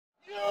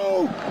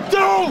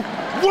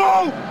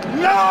won't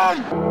none!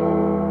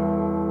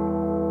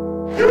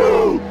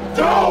 You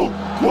don't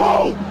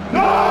want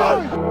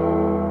none!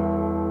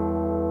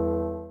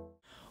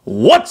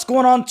 What's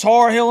going on,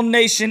 Tar Heel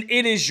Nation?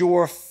 It is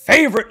your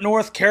favorite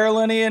North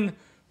Carolinian,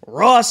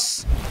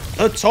 Russ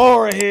the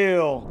Tar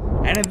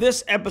Heel. And in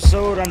this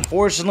episode,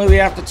 unfortunately, we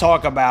have to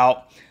talk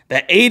about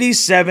the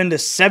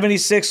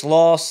 87-76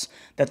 loss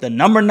that the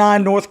number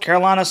 9 North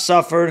Carolina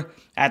suffered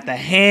at the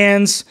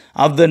hands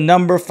of the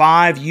number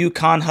 5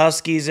 UCONN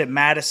Huskies at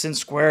Madison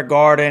Square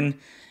Garden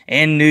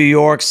in New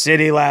York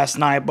City last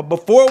night. But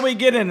before we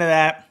get into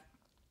that,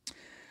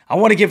 I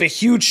want to give a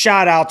huge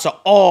shout out to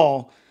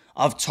all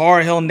of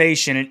Tar Heel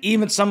Nation and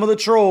even some of the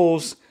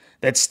trolls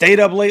that stayed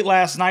up late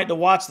last night to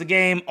watch the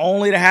game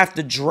only to have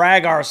to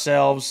drag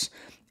ourselves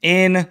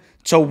in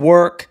to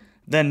work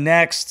the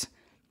next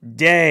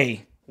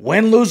day.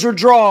 Win, lose, or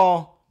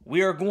draw,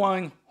 we are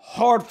going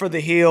hard for the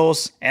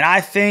Heels, and I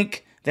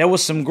think there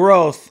was some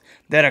growth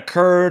that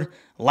occurred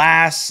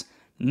last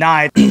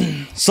night.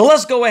 So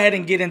let's go ahead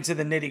and get into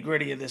the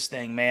nitty-gritty of this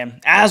thing, man.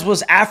 As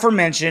was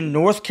aforementioned,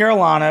 North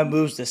Carolina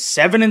moves to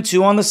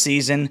 7-2 on the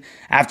season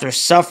after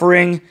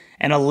suffering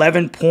an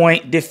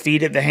 11-point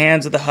defeat at the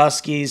hands of the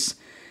Huskies.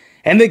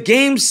 And the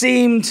game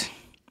seemed,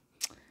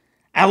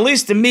 at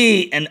least to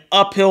me, an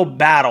uphill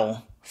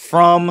battle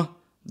from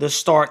the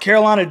start.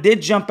 Carolina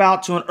did jump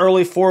out to an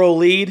early 4-0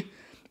 lead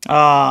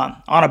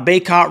on a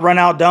Baycott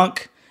run-out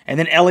dunk. And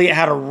then Elliott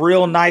had a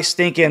real nice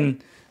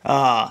stinking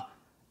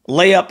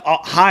layup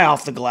high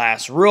off the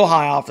glass, real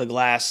high off the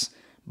glass.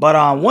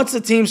 But once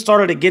the team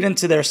started to get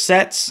into their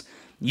sets,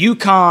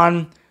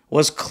 UConn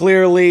was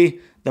clearly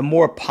the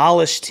more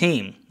polished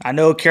team. I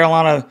know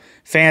Carolina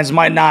fans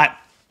might not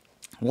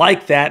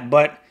like that,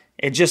 but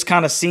it just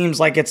kind of seems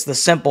like it's the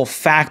simple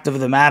fact of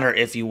the matter,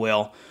 if you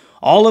will.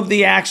 All of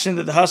the action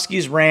that the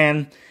Huskies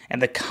ran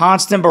and the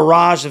constant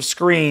barrage of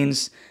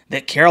screens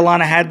that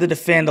Carolina had to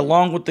defend,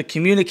 along with the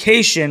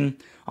communication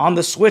on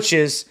the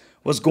switches,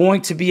 was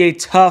going to be a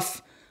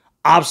tough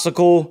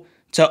obstacle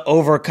to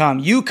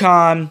overcome.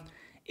 UConn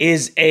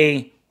is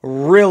a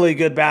really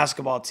good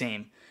basketball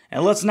team.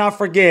 And let's not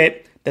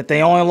forget that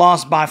they only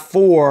lost by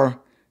 4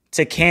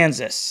 to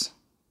Kansas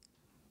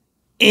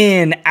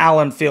in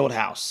Allen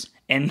Fieldhouse.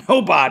 And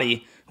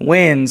nobody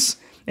wins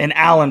in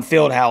Allen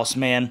Fieldhouse,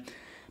 man.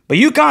 But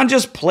UConn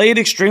just played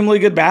extremely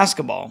good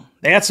basketball.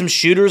 They had some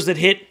shooters that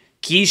hit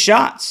key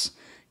shots.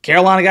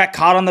 Carolina got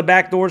caught on the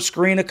backdoor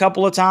screen a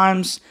couple of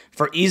times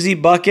for easy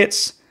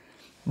buckets.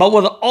 But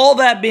with all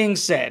that being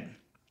said,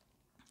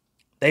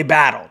 they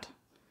battled.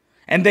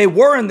 And they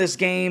were in this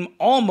game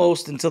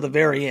almost until the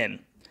very end.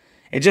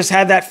 It just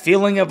had that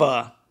feeling of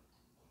a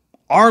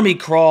army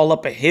crawl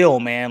up a hill,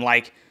 man.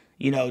 Like,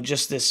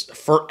 just this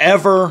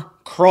forever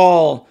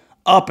crawl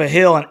up a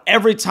hill. And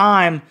every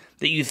time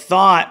that you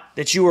thought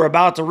that you were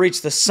about to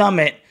reach the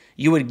summit,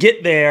 you would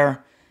get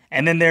there,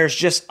 and then there's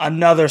just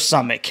another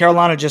summit.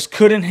 Carolina just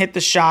couldn't hit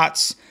the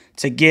shots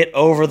to get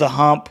over the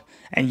hump,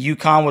 and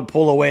UConn would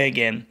pull away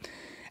again.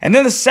 And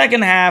then the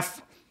second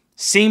half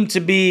seemed to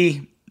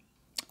be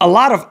a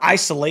lot of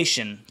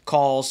isolation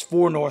calls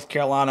for North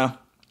Carolina,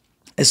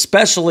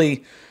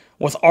 especially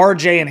with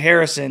RJ and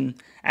Harrison,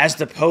 as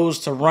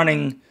opposed to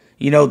running,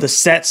 the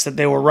sets that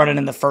they were running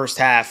in the first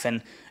half.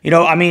 And,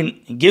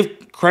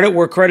 give credit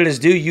where credit is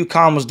due.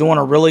 UConn was doing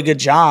a really good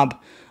job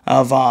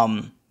of,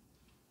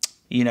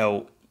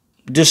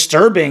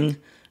 disturbing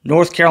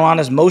North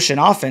Carolina's motion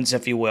offense,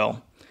 if you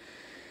will.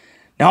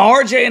 Now,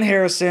 RJ and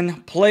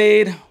Harrison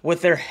played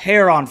with their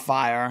hair on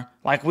fire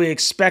like we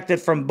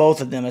expected from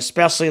both of them,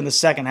 especially in the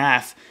second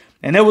half.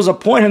 And there was a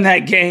point in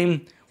that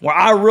game where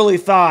I really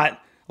thought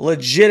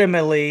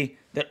legitimately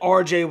that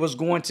RJ was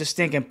going to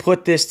stink and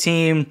put this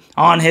team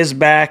on his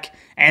back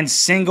and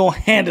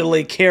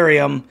single-handedly carry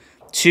them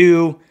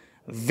to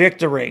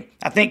victory.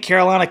 I think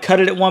Carolina cut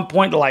it at one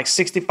point to like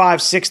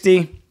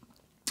 65-60.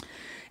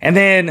 And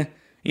then,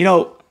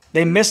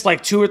 they missed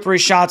like 2 or 3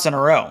 shots in a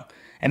row.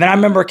 And then I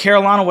remember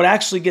Carolina would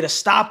actually get a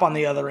stop on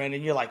the other end,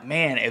 and you're like,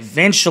 man,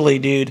 eventually,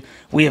 dude,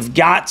 we have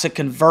got to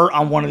convert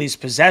on one of these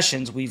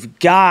possessions. We've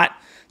got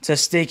to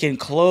stink and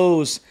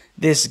close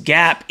this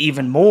gap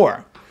even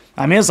more.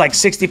 I mean, it was like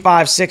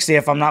 65-60,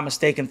 if I'm not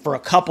mistaken, for a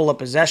couple of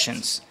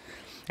possessions.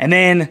 And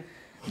then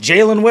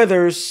Jalen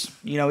Withers,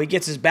 he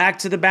gets his back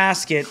to the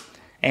basket,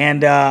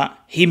 and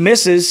he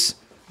misses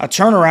a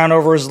turnaround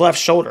over his left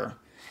shoulder.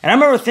 And I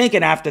remember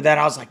thinking after that,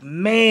 I was like,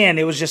 man,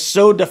 it was just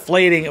so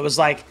deflating. It was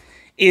like,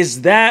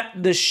 is that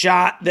the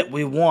shot that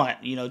we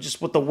want?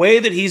 Just with the way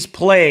that he's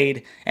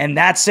played and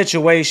that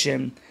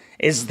situation,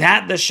 is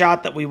that the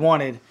shot that we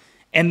wanted?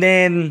 And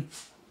then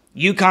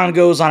UConn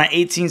goes on an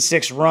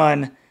 18-6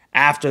 run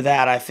after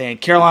that, I think.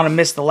 Carolina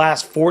missed the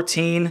last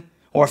 14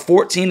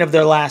 of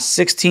their last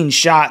 16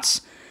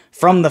 shots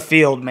from the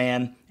field,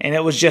 man. And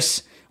it was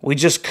just, we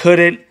just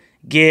couldn't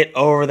get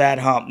over that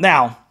hump.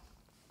 Now,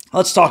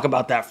 let's talk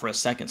about that for a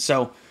second.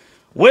 So,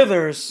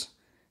 Withers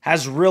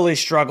has really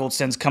struggled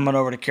since coming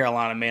over to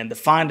Carolina, man, to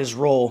find his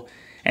role,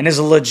 and has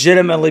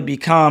legitimately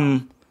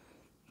become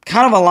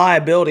kind of a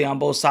liability on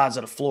both sides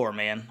of the floor,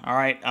 man. All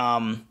right.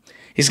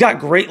 He's got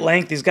great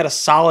length. He's got a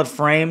solid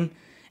frame.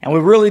 And we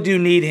really do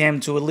need him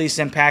to at least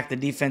impact the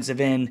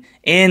defensive end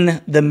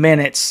in the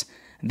minutes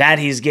that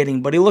he's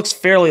getting. But he looks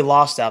fairly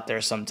lost out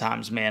there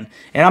sometimes, man.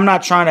 And I'm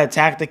not trying to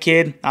attack the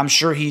kid. I'm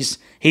sure he's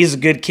a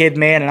good kid,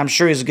 man, and I'm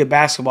sure he's a good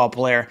basketball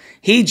player.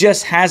 He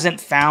just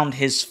hasn't found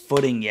his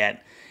footing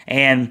yet.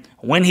 And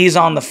when he's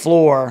on the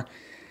floor,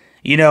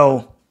 you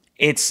know,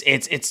 it's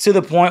to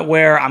the point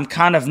where I'm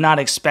kind of not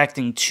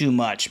expecting too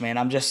much, man.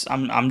 I'm just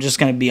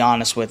going to be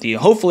honest with you.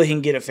 Hopefully he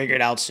can get it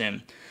figured out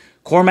soon.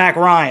 Cormac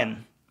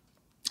Ryan,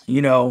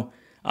 you know,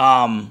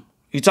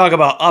 you talk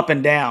about up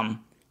and down,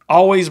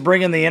 always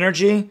bringing the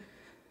energy.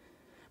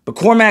 But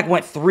Cormac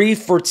went 3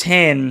 for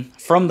 10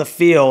 from the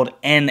field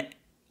and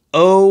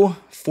 0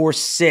 for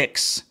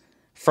 6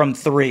 from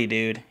 3,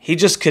 dude. He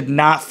just could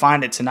not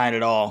find it tonight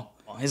at all.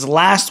 His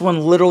last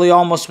one literally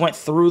almost went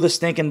through the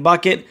stinking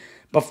bucket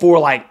before,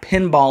 like,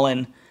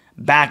 pinballing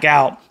back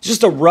out.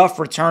 Just a rough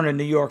return to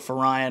New York for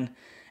Ryan.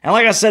 And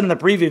like I said in the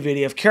preview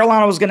video, if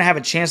Carolina was going to have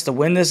a chance to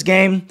win this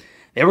game,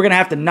 they were going to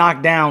have to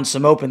knock down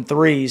some open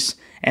threes,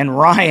 and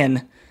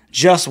Ryan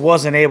just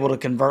wasn't able to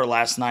convert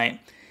last night.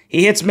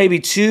 He hits maybe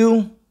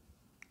two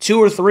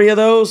or three of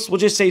those. We'll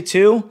just say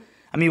 2.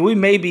 I mean, we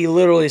may be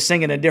literally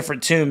singing a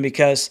different tune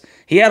because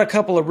he had a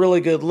couple of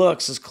really good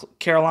looks as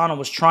Carolina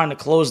was trying to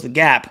close the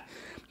gap,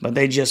 but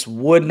they just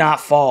would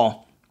not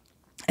fall.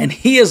 And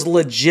he is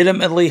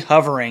legitimately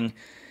hovering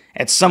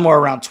at somewhere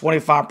around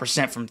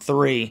 25% from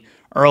 3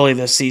 early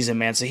this season,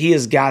 man. So he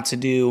has got to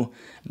do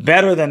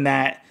better than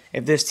that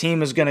if this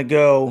team is going to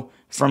go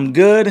from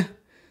good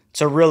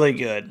to really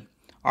good.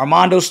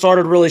 Armando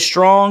started really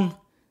strong,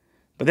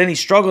 but then he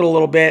struggled a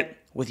little bit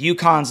with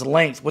UConn's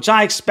length, which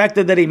I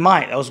expected that he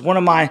might. That was one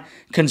of my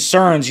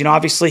concerns. You know,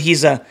 obviously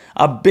he's a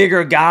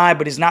bigger guy,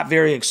 but he's not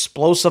very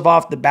explosive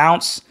off the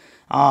bounce.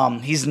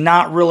 He's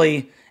not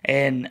really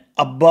an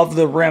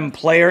above-the-rim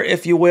player,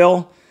 if you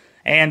will.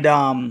 And,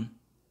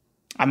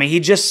 I mean, he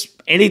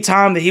just,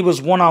 anytime that he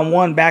was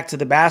one-on-one back to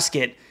the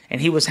basket and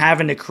he was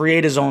having to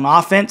create his own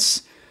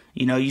offense,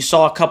 you know, you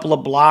saw a couple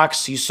of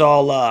blocks. You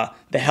saw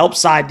the help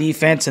side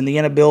defense and the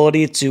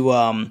inability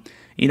to,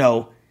 you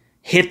know,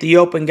 hit the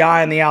open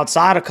guy on the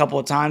outside a couple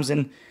of times.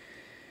 And,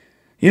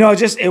 you know,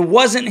 it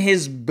wasn't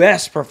his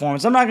best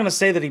performance. I'm not going to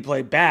say that he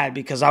played bad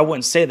because I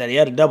wouldn't say that. He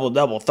had a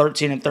double-double,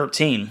 13 and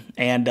 13.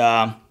 And,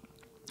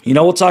 you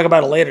know, we'll talk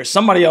about it later.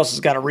 Somebody else has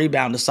got a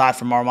rebound aside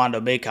from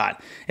Armando Bacot.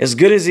 As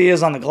good as he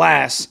is on the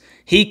glass,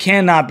 he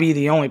cannot be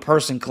the only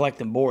person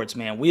collecting boards,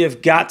 man. We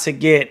have got to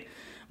get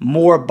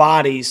more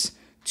bodies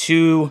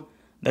to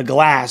the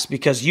glass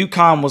because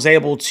UConn was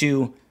able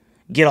to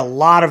get a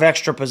lot of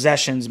extra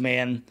possessions,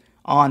 man,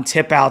 on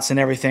tip-outs and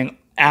everything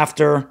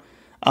after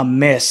a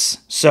miss.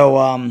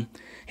 So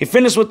he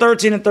finished with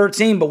 13 and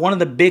 13, but one of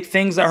the big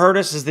things that hurt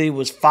us is that he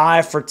was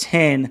 5 for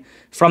 10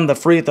 from the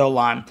free throw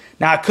line.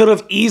 Now, it could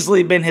have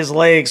easily been his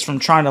legs from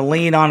trying to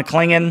lean on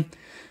Klingon.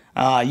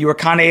 You were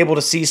kind of able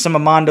to see some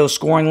of Mondo's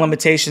scoring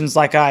limitations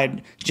like I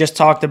had just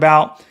talked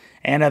about.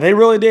 And they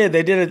really did.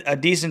 They did a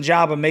decent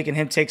job of making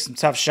him take some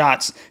tough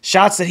shots.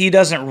 Shots that he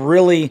doesn't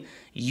really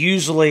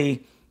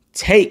usually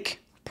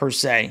take, per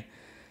se.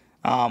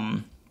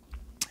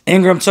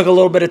 Ingram took a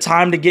little bit of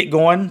time to get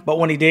going, but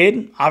when he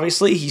did,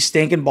 obviously, he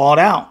stinking balled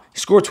out. He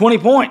scored 20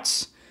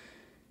 points.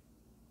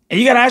 And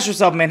you got to ask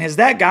yourself, man, has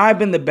that guy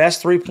been the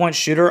best three-point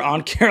shooter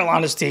on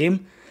Carolina's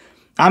team?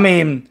 I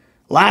mean,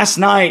 last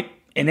night,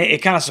 and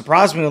it kind of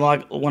surprised me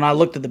when I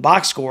looked at the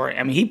box score.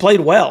 I mean, he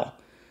played well,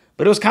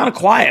 but it was kind of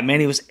quiet, man.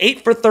 He was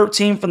 8 for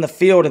 13 from the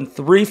field and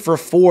 3 for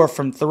 4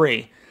 from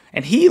 3.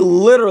 And he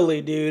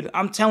literally, dude,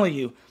 I'm telling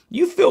you,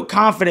 you feel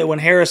confident when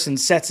Harrison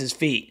sets his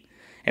feet.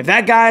 If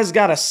that guy's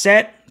got a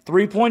set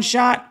three-point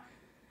shot,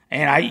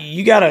 and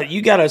you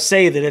gotta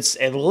say that it's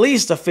at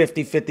least a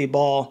 50-50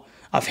 ball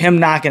of him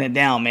knocking it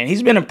down, man.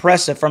 He's been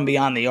impressive from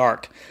beyond the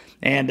arc.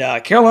 And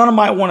Carolina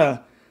might want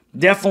to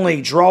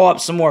definitely draw up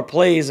some more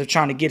plays of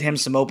trying to get him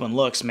some open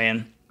looks,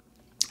 man.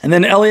 And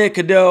then Elliot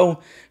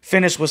Cadeau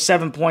finished with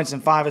 7 points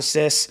and 5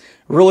 assists.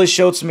 Really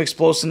showed some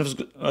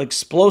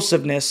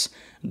explosiveness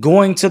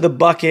going to the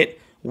bucket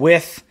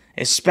with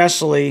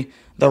especially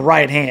the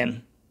right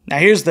hand. Now,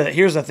 here's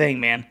the thing,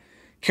 man.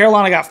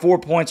 Carolina got 4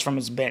 points from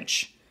his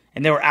bench,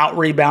 and they were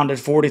out-rebounded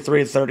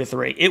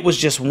 43-33. It was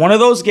just one of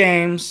those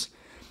games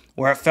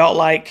where it felt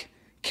like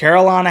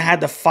Carolina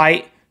had to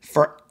fight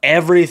for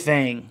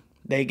everything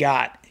they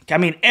got. I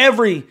mean,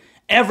 every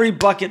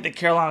bucket that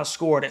Carolina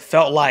scored, it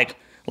felt like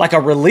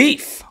a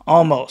relief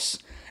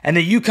almost. And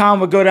the UConn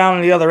would go down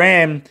on the other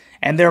end,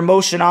 and their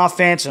motion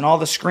offense and all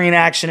the screen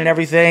action and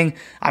everything,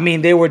 I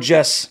mean, they were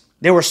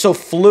so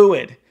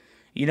fluid.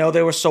 You know,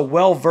 they were so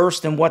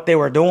well-versed in what they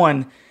were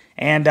doing,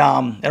 and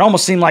it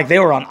almost seemed like they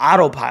were on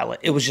autopilot.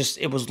 It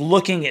was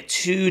looking at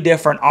two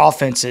different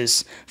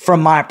offenses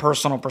from my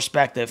personal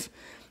perspective.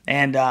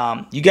 And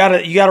you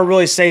gotta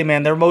really say,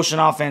 man, their motion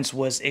offense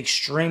was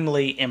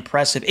extremely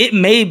impressive. It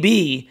may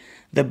be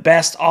the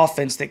best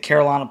offense that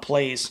Carolina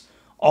plays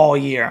all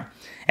year.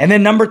 And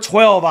then number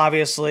 12,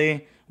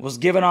 obviously, was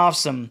giving off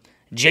some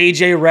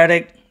J.J.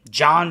 Redick,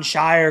 John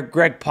Shire,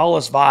 Greg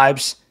Paulus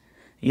vibes,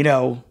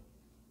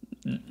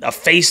 a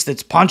face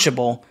that's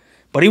punchable.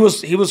 But he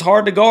was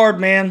hard to guard,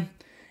 man.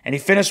 And he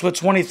finished with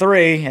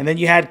 23. And then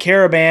you had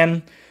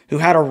Caravan, who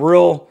had a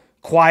real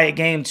quiet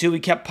game, too. He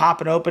kept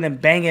popping open and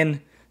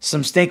banging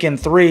some stinking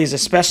threes,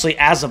 especially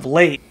as of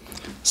late.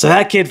 So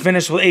that kid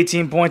finished with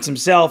 18 points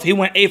himself. He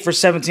went 8 for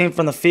 17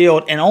 from the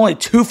field and only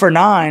 2 for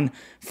 9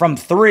 from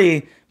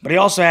 3. But he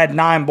also had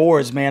 9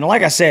 boards, man.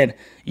 Like I said,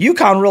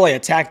 UConn really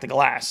attacked the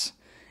glass.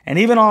 And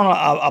even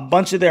on a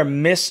bunch of their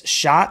missed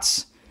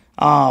shots,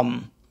 they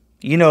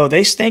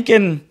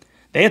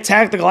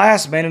attacked the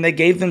glass, man, and they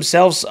gave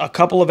themselves a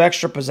couple of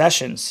extra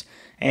possessions.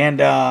 And,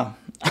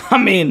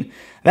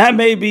 that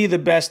may be the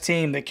best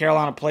team that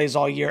Carolina plays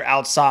all year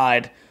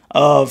outside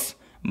of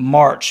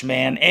March,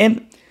 man.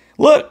 And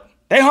look,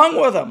 they hung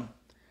with them.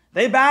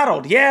 They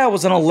battled. Yeah, it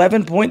was an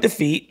 11-point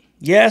defeat.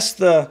 Yes,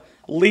 the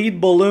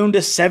lead ballooned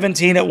to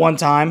 17 at one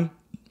time.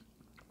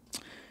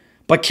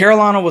 But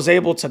Carolina was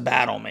able to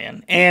battle,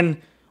 man.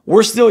 And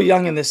we're still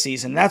young in this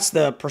season. That's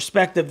the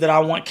perspective that I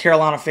want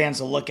Carolina fans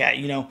to look at.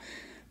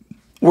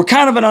 We're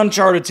kind of in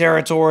uncharted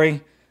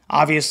territory,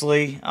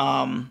 obviously.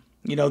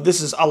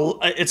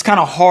 It's kind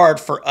of hard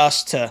for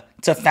us to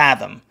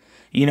fathom,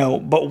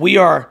 but we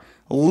are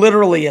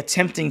literally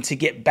attempting to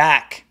get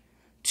back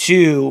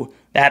to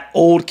that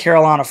old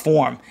Carolina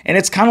form. And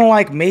it's kind of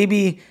like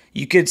maybe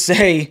you could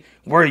say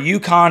where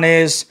UConn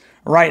is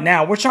right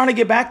now. We're trying to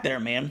get back there,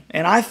 man.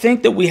 And I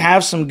think that we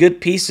have some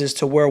good pieces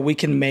to where we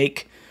can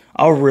make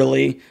a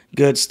really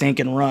good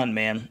stinking run,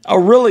 man. A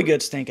really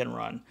good stinking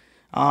run.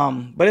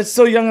 But it's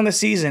still young in the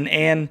season,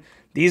 and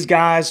these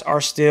guys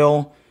are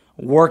still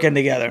working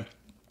together.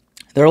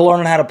 They're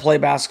learning how to play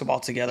basketball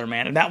together,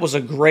 man. And that was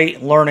a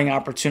great learning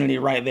opportunity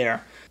right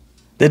there.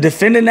 The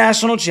defending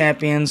national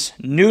champions,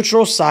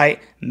 neutral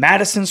site,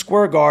 Madison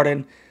Square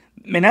Garden.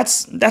 Man,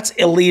 that's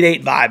Elite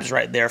Eight vibes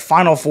right there.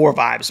 Final Four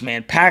vibes,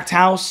 man. Packed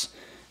house,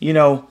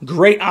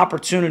 great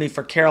opportunity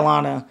for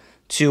Carolina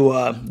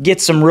to get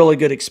some really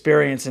good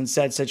experience in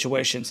said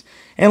situations.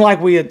 And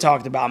like we had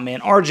talked about, man,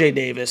 R.J.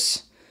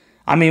 Davis,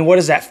 what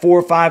is that, 4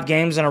 or 5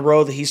 games in a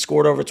row that he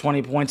scored over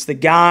 20 points? The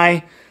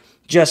guy,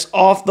 just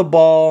off the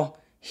ball,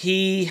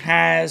 he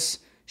has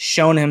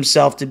shown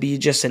himself to be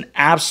just an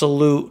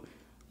absolute,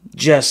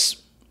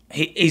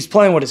 he's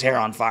playing with his hair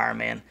on fire,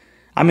 man.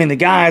 The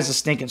guy is a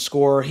stinking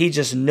scorer. He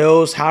just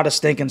knows how to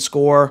stink and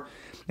score.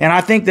 And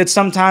I think that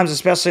sometimes,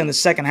 especially in the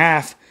second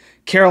half,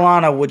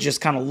 Carolina would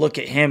just kind of look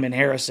at him and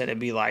Harrison and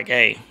be like,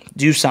 hey,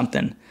 do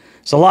something.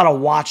 It's a lot of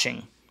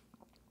watching.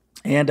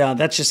 And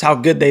that's just how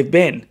good they've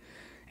been.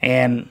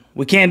 And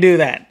we can't do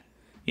that.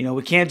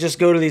 We can't just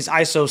go to these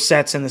ISO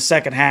sets in the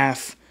second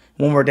half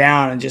when we're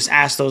down and just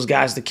ask those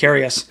guys to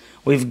carry us.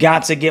 We've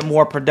got to get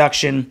more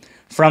production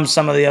from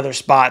some of the other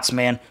spots,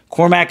 man.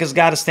 Cormac has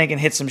got to stink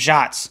and hit some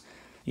shots.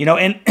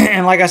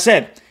 And like I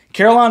said,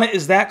 Carolina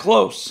is that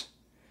close.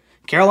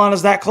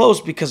 Carolina's that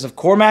close because if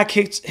Cormac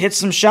hits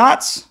some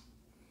shots,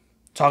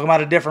 talking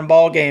about a different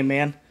ball game,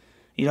 man.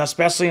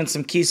 Especially in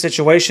some key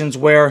situations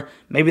where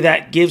maybe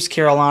that gives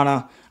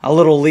Carolina a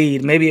little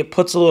lead. Maybe it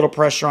puts a little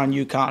pressure on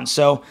UConn.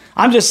 So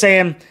I'm just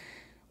saying,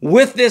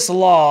 with this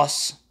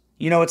loss,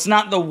 it's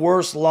not the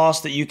worst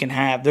loss that you can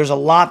have. There's a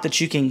lot that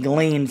you can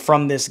glean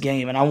from this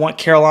game. And I want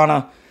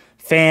Carolina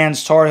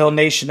fans, Tar Heel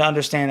Nation, to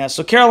understand that.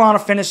 So Carolina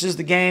finishes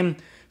the game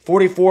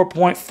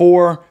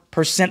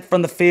 44.4%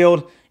 from the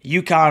field.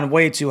 UConn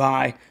way too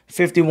high,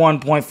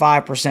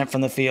 51.5%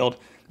 from the field.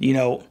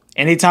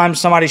 Anytime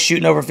somebody's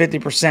shooting over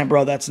 50%,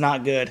 bro, that's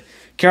not good.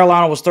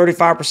 Carolina was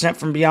 35%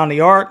 from beyond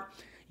the arc.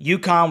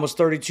 UConn was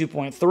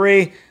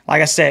 32.3.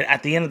 Like I said,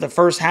 at the end of the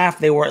first half,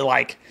 they were it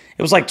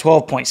was like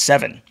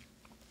 12.7.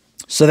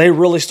 So they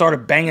really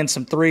started banging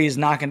some threes,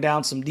 knocking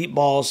down some deep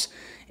balls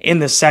in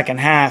the second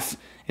half.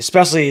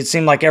 Especially, it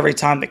seemed like every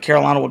time that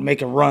Carolina would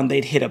make a run,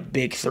 they'd hit a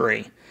big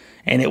three.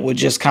 And it would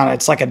just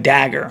it's like a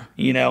dagger,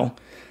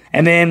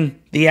 And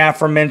then the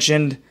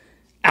aforementioned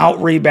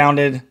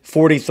out-rebounded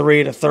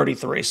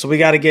 43-33. So we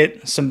got to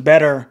get some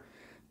better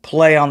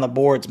play on the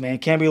boards, man.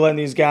 Can't be letting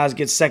these guys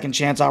get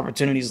second-chance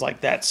opportunities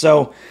like that.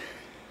 So,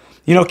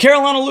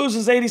 Carolina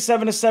loses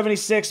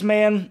 87-76,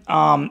 man.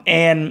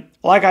 And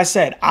like I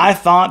said, I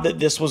thought that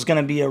this was going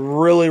to be a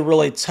really,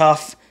 really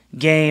tough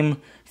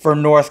game for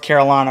North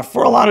Carolina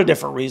for a lot of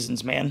different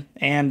reasons, man.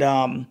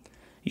 And,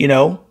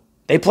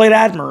 they played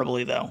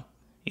admirably, though.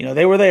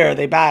 They were there.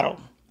 They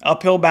battled.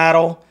 Uphill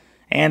battle.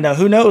 And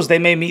who knows, they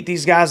may meet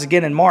these guys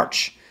again in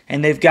March,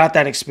 and they've got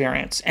that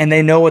experience, and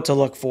they know what to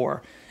look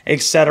for,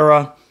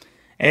 etc.,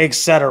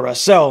 etc.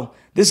 So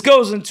this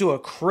goes into a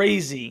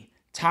crazy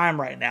time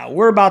right now.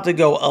 We're about to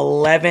go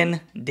 11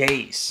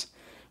 days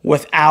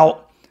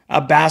without a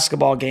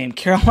basketball game.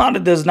 Carolina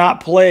does not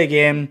play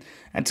again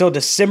until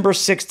December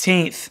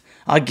 16th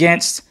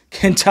against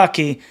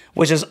Kentucky,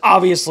 which is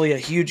obviously a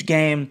huge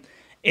game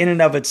in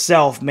and of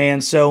itself,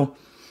 man. So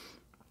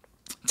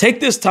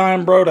take this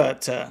time, bro,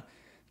 to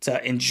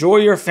enjoy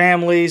your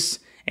families,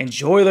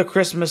 enjoy the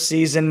Christmas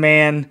season,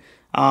 man.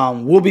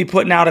 We'll be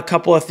putting out a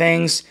couple of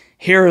things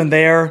here and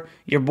there.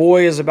 Your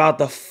boy is about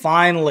to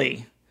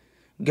finally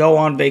go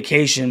on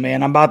vacation,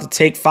 man. I'm about to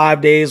take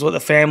 5 days with the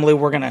family.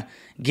 We're going to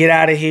get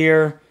out of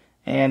here,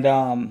 and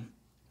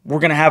we're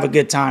going to have a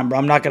good time, bro.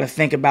 I'm not going to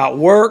think about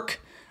work.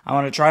 I'm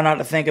going to try not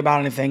to think about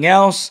anything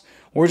else.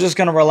 We're just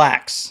going to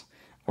relax.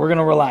 We're going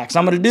to relax.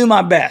 I'm going to do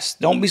my best.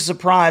 Don't be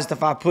surprised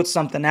if I put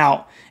something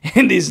out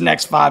in these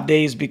next 5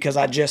 days because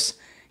I just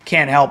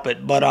can't help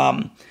it. But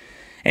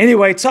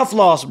anyway, tough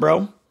loss,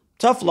 bro.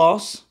 Tough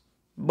loss,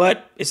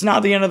 but it's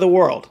not the end of the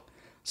world.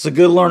 It's a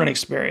good learning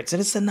experience, and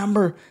it's the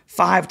number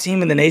 5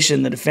 team in the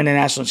nation, the defending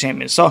national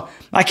champions. So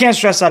I can't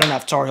stress that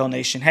enough, Tar Heel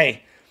Nation.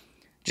 Hey,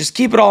 just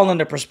keep it all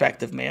into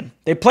perspective, man.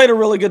 They played a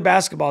really good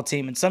basketball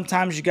team, and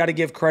sometimes you got to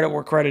give credit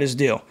where credit is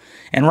due.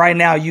 And right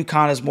now,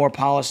 UConn is more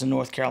polished than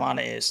North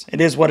Carolina is.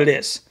 It is what it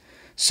is.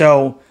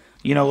 So,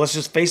 let's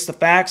just face the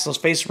facts. Let's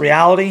face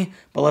reality.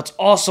 But let's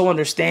also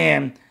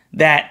understand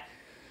that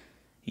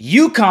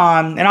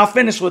UConn, and I'll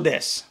finish with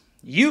this.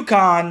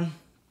 UConn,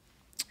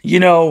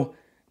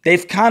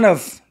 they've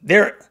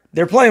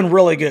they're playing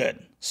really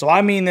good. So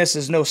I mean this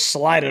is no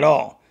slight at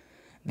all.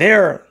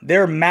 They're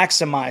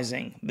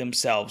maximizing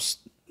themselves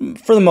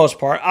for the most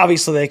part.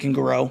 Obviously they can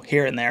grow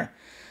here and there,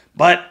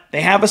 but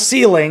they have a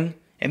ceiling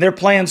and they're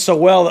playing so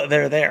well that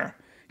they're there.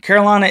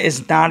 Carolina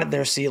is not at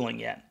their ceiling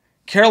yet.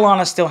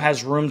 Carolina still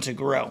has room to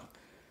grow.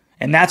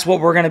 And that's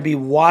what we're going to be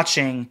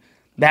watching,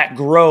 that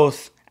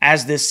growth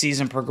as this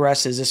season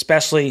progresses,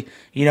 especially,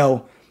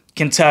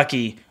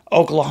 Kentucky,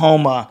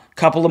 Oklahoma, a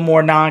couple of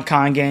more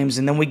non-con games,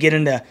 and then we get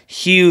into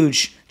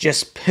huge,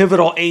 just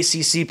pivotal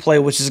ACC play,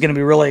 which is going to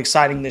be really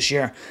exciting this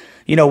year.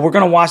 We're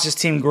going to watch this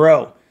team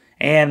grow,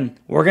 and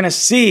we're going to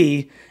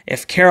see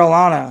if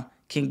Carolina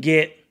can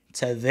get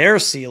to their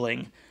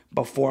ceiling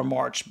before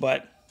March.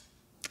 But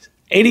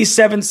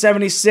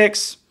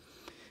 87-76,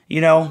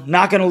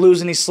 not going to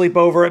lose any sleep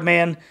over it,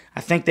 man.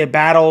 I think they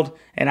battled,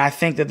 and I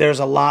think that there's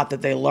a lot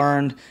that they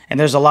learned, and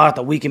there's a lot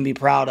that we can be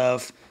proud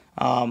of,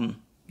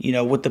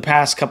 with the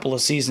past couple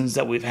of seasons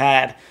that we've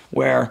had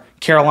where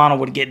Carolina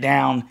would get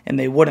down and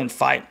they wouldn't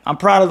fight. I'm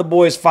proud of the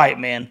boys' fight,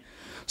 man.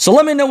 So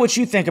let me know what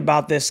you think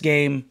about this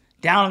game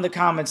down in the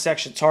comment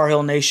section, Tar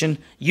Heel Nation.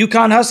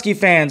 UConn Husky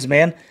fans,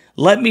 man,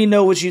 let me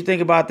know what you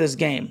think about this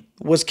game.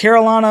 Was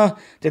Carolina,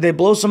 did they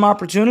blow some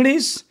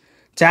opportunities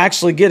to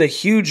actually get a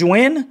huge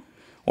win?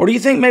 Or do you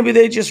think maybe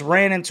they just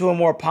ran into a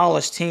more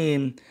polished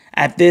team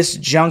at this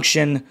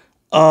junction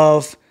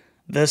of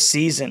the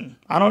season?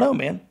 I don't know,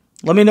 man.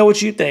 Let me know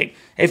what you think.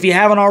 If you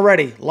haven't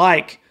already,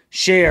 like,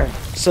 share,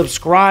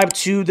 subscribe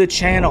to the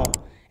channel,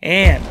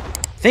 and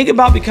think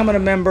about becoming a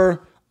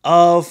member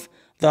of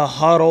the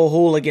Huddle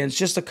Hooligans.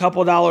 Just a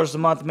couple dollars a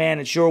month, man.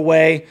 It's your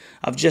way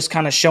of just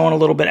kind of showing a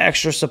little bit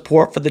extra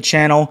support for the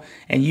channel,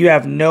 and you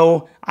have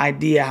no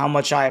idea how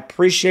much I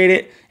appreciate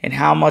it and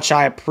how much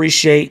I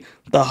appreciate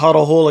the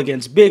Huddle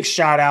Hooligans. Big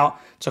shout out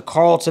to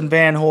Carlton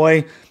Van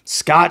Hoy,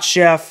 Scott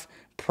Chef,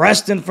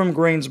 Preston from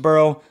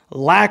Greensboro,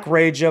 Lack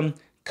Ragem,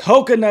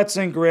 Coconuts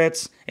and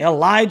Grits,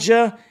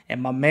 Elijah,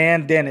 and my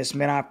man Dennis.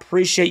 Man, I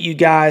appreciate you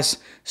guys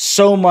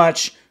so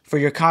much for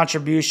your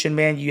contribution,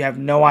 man. You have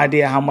no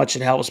idea how much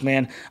it helps,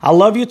 man. I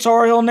love you,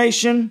 Tar Heel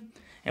Nation,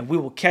 and we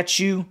will catch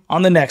you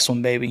on the next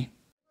one, baby.